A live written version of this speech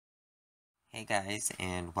Hey guys,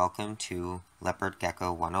 and welcome to Leopard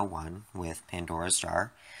Gecko 101 with Pandora's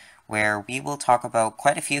Jar, where we will talk about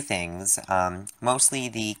quite a few things, mostly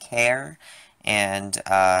the care and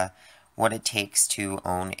what it takes to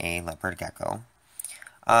own a leopard gecko.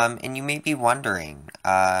 And you may be wondering,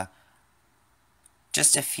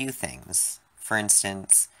 just a few things. For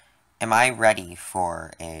instance, am I ready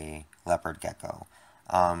for a leopard gecko?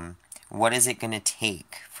 What is it going to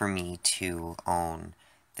take for me to own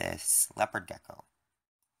this leopard gecko?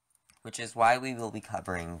 Which is why we will be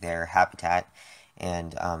covering their habitat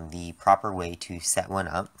and the proper way to set one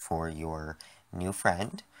up for your new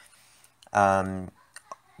friend. The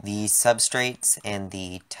substrates and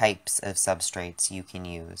the types of substrates you can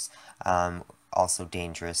use, also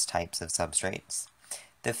dangerous types of substrates.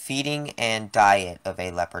 The feeding and diet of a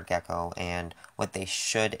leopard gecko and what they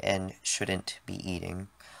should and shouldn't be eating,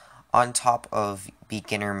 on top of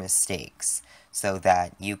beginner mistakes, so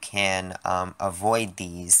that you can avoid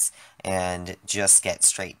these and just get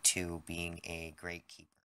straight to being a great keeper.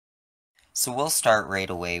 So we'll start right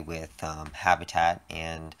away with habitat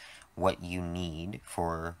and what you need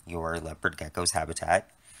for your leopard gecko's habitat.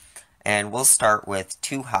 And we'll start with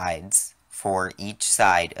 2 hides for each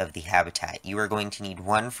side of the habitat. You are going to need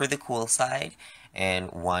one for the cool side and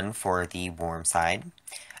one for the warm side,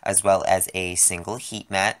 as well as a single heat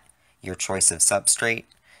mat, your choice of substrate,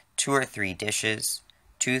 2 or 3 dishes,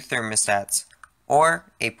 2 thermostats, or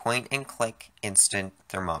a point-and-click instant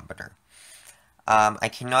thermometer. I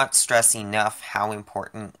cannot stress enough how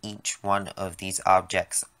important each one of these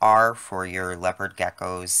objects are for your leopard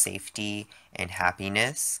gecko's safety and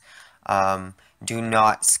happiness. Do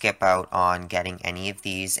not skip out on getting any of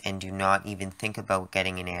these, and do not even think about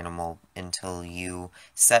getting an animal until you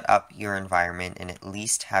set up your environment and at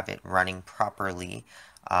least have it running properly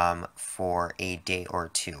for a day or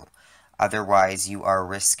 2. Otherwise, you are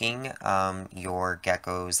risking your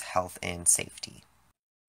gecko's health and safety.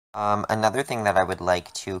 Another thing that I would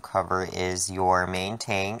like to cover is your main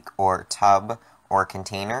tank or tub or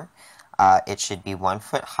container. It should be 1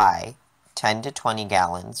 foot high, 10 to 20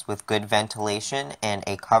 gallons, with good ventilation and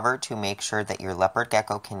a cover to make sure that your leopard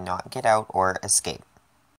gecko cannot get out or escape.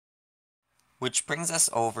 Which brings us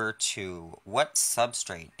over to what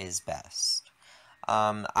substrate is best.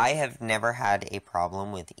 I have never had a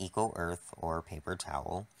problem with Eco Earth or paper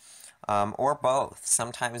towel, or both.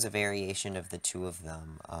 Sometimes a variation of the two of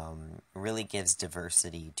them really gives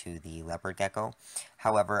diversity to the leopard gecko.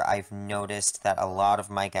 However, I've noticed that a lot of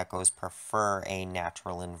my geckos prefer a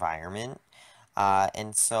natural environment,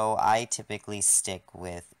 and so I typically stick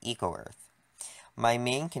with Eco Earth. My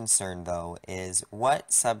main concern, though, is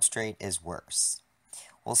what substrate is worse.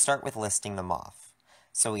 We'll start with listing them off.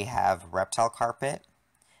 So we have reptile carpet,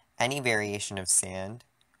 any variation of sand,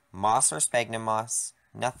 moss or sphagnum moss,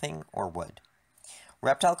 nothing, or wood.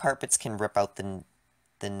 Reptile carpets can rip out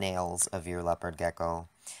the nails of your leopard gecko,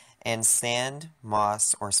 and sand,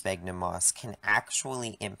 moss, or sphagnum moss can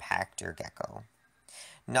actually impact your gecko.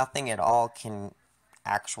 Nothing at all can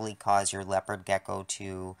actually cause your leopard gecko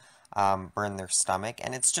to burn their stomach,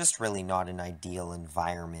 and it's just really not an ideal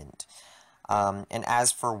environment. And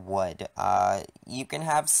as for wood, you can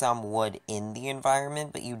have some wood in the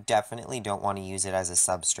environment, but you definitely don't want to use it as a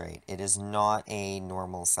substrate. It is not a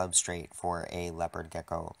normal substrate for a leopard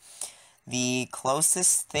gecko. The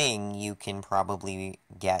closest thing you can probably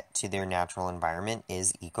get to their natural environment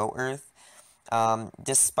is Eco Earth.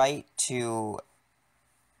 Despite to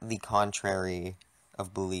the contrary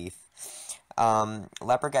of belief,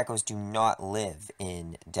 leopard geckos do not live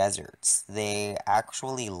in deserts. They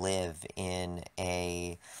actually live in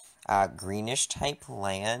a greenish type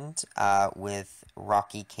land with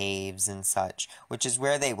rocky caves and such, which is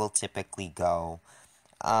where they will typically go.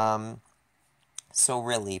 So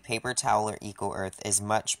really, paper towel or Eco Earth is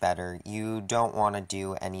much better. You don't want to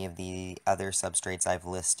do any of the other substrates I've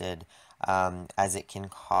listed, as it can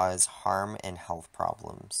cause harm and health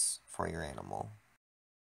problems for your animal.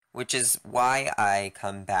 Which is why I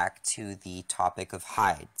come back to the topic of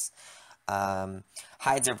hides.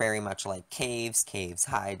 Hides are very much like caves,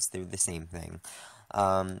 hides, they're the same thing.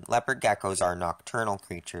 Leopard geckos are nocturnal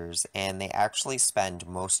creatures, and they actually spend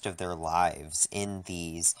most of their lives in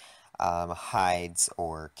these hides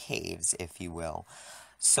or caves, if you will.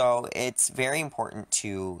 So it's very important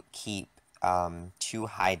to keep 2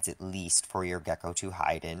 hides at least for your gecko to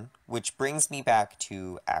hide in, which brings me back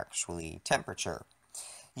to actually temperature.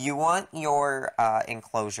 You want your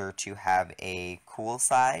enclosure to have a cool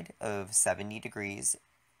side of 70 degrees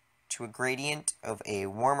to a gradient of a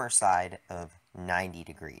warmer side of 90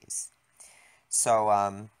 degrees.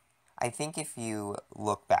 So I think if you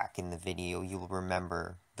look back in the video, you'll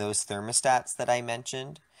remember those thermostats that I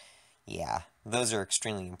mentioned. Yeah, those are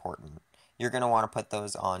extremely important. You're going to want to put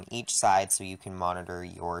those on each side so you can monitor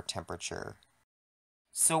your temperature.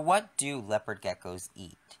 So what do leopard geckos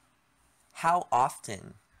eat? How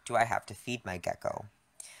often do I have to feed my gecko?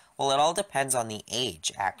 Well, it all depends on the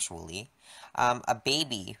age, actually. A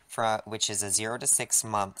baby, which is a 0 to 6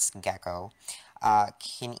 months gecko,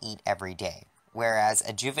 can eat every day, whereas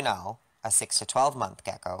a juvenile, a 6 to 12 month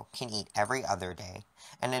gecko, can eat every other day.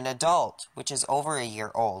 And an adult, which is over a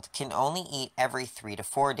year old, can only eat every 3 to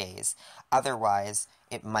 4 days. Otherwise,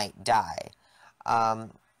 it might die.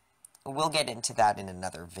 We'll get into that in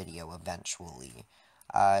another video eventually.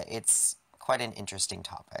 It's quite an interesting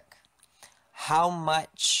topic. How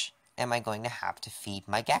much am I going to have to feed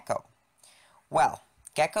my gecko? Well,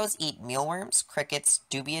 geckos eat mealworms, crickets,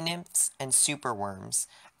 dubia nymphs, and superworms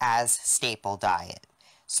as staple diet.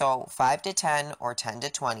 So 5 to 10 or 10 to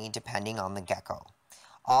 20 depending on the gecko.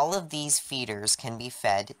 All of these feeders can be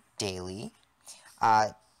fed daily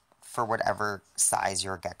for whatever size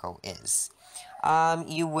your gecko is.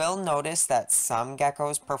 You will notice that some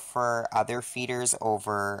geckos prefer other feeders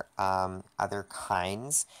over other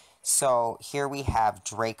kinds. So here we have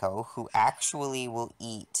Draco, who actually will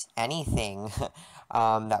eat anything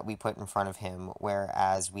that we put in front of him,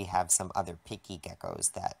 whereas we have some other picky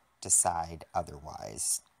geckos that decide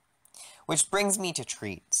otherwise. Which brings me to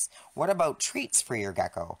treats. What about treats for your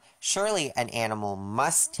gecko? Surely an animal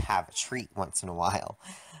must have a treat once in a while.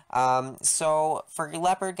 So for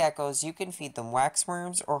leopard geckos, you can feed them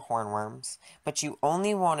waxworms or hornworms, but you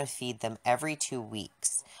only want to feed them every 2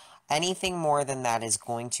 weeks. Anything more than that is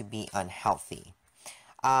going to be unhealthy.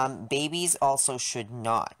 Babies also should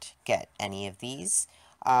not get any of these.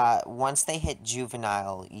 Once they hit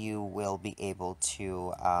juvenile, you will be able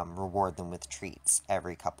to reward them with treats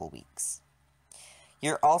every couple weeks.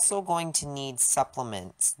 You're also going to need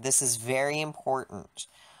supplements. This is very important.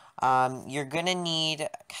 You're going to need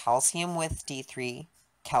calcium with D3,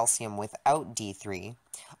 calcium without D3,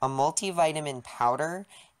 a multivitamin powder,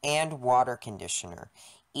 and water conditioner.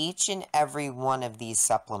 Each and every one of these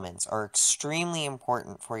supplements are extremely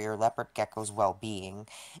important for your leopard gecko's well-being,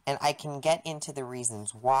 and I can get into the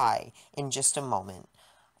reasons why in just a moment.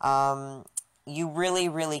 You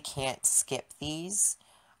really can't skip these,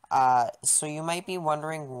 so you might be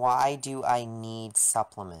wondering, why do I need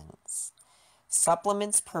supplements?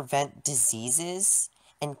 Supplements prevent diseases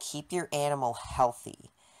and keep your animal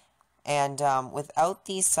healthy. And without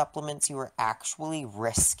these supplements, you are actually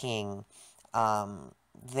risking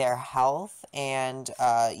their health, and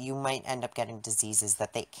you might end up getting diseases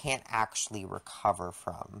that they can't actually recover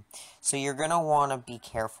from. So you're going to want to be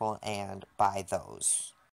careful and buy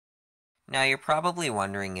those. Now you're probably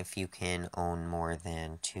wondering if you can own more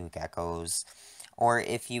than 2 geckos, or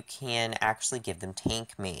if you can actually give them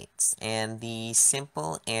tank mates. And the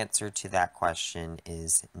simple answer to that question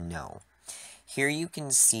is no. Here you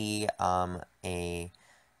can see a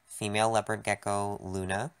female leopard gecko,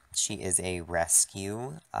 Luna. She is a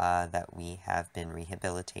rescue that we have been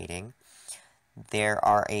rehabilitating. There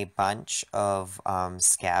are a bunch of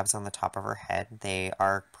scabs on the top of her head. They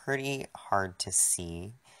are pretty hard to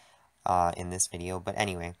see in this video, but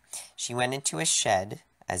anyway, she went into a shed,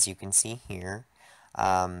 as you can see here,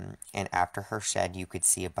 and after her shed you could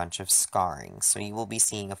see a bunch of scarring, so you will be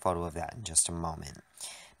seeing a photo of that in just a moment.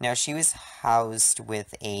 Now she was housed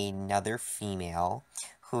with another female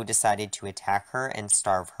who decided to attack her and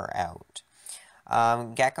starve her out.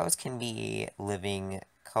 Geckos can be living,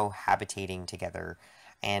 cohabitating together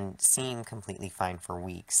and seem completely fine for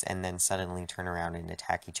weeks, and then suddenly turn around and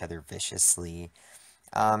attack each other viciously.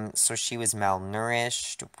 So she was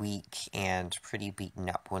malnourished, weak, and pretty beaten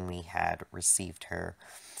up when we had received her.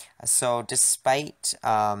 So despite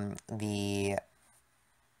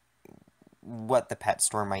what the pet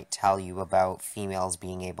store might tell you about females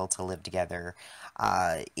being able to live together,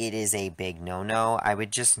 it is a big no-no. I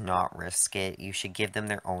would just not risk it. You should give them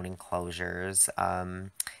their own enclosures.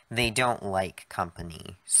 They don't like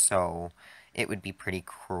company, so it would be pretty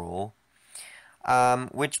cruel.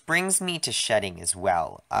 Which brings me to shedding as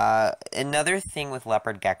well. Another thing with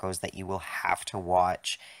leopard geckos that you will have to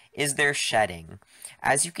watch is their shedding.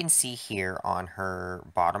 As you can see here on her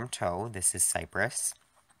bottom toe, this is Cypress.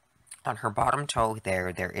 On her bottom toe there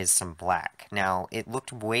is some black. Now, it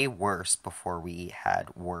looked way worse before we had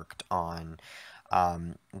worked on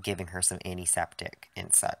giving her some antiseptic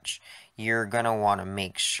and such. You're going to want to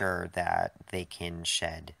make sure that they can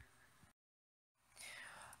shed.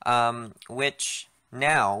 Which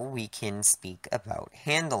Now we can speak about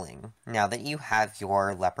handling. Now that you have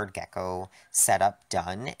your leopard gecko setup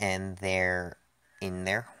done and they're in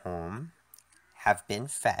their home, have been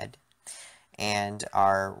fed, and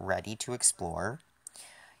are ready to explore,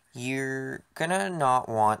 you're gonna not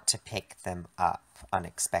want to pick them up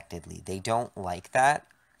unexpectedly. They don't like that.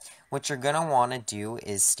 What you're gonna want to do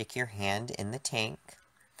is stick your hand in the tank,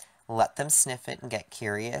 let them sniff it and get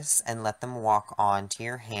curious, and let them walk onto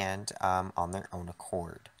your hand on their own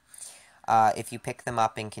accord. If you pick them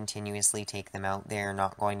up and continuously take them out, they're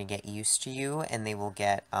not going to get used to you, and they will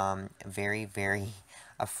get very, very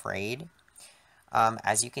afraid.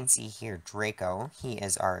 As you can see here, Draco, he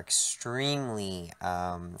is our extremely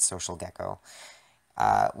social gecko.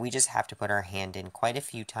 We just have to put our hand in quite a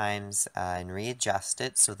few times and readjust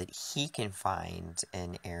it so that he can find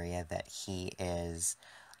an area that he is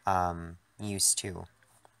used to,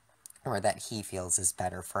 or that he feels is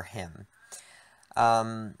better for him.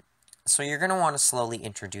 So you're going to want to slowly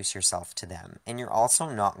introduce yourself to them, and you're also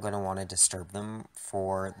not going to want to disturb them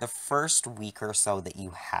for the first week or so that you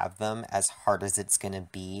have them, as hard as it's going to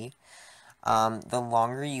be. The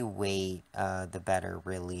longer you wait, the better,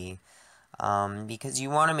 really, because you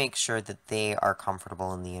want to make sure that they are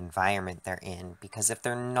comfortable in the environment they're in, because if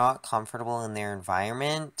they're not comfortable in their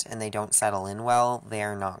environment and they don't settle in well, they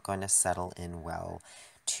are not going to settle in well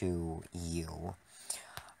to you.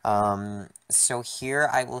 So here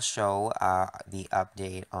I will show the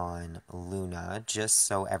update on Luna, just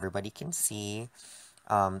so everybody can see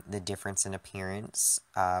the difference in appearance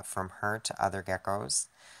from her to other geckos.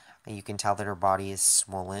 You can tell that her body is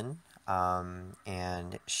swollen,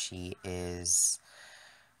 and she is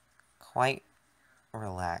quite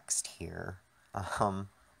relaxed here. But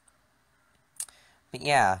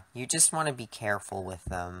yeah, you just want to be careful with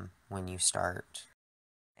them when you start.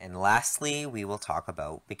 And lastly, we will talk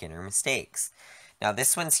about beginner mistakes. Now,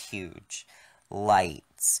 this one's huge.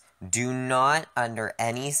 Lights. Do not, under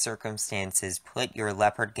any circumstances, put your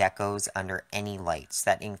leopard geckos under any lights.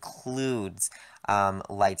 That includes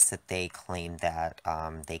lights that they claim that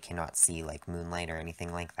they cannot see, like moonlight or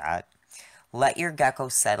anything like that. Let your gecko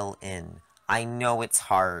settle in. I know it's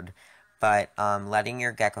hard, but letting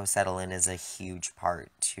your gecko settle in is a huge part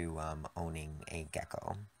to owning a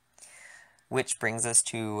gecko. Which brings us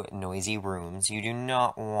to noisy rooms. You do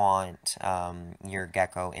not want your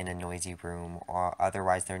gecko in a noisy room, or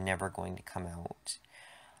otherwise they're never going to come out.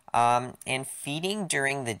 And feeding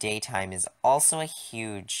during the daytime is also a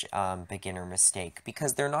huge beginner mistake,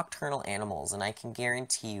 because they're nocturnal animals, and I can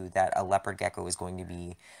guarantee you that a leopard gecko is going to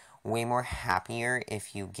be way more happier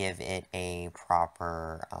if you give it a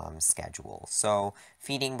proper schedule. So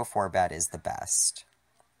feeding before bed is the best.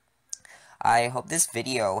 I hope this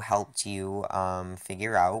video helped you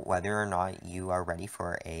figure out whether or not you are ready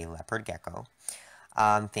for a leopard gecko.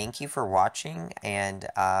 Thank you for watching, and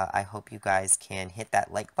I hope you guys can hit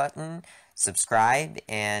that like button, subscribe,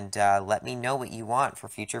 and let me know what you want for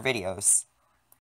future videos.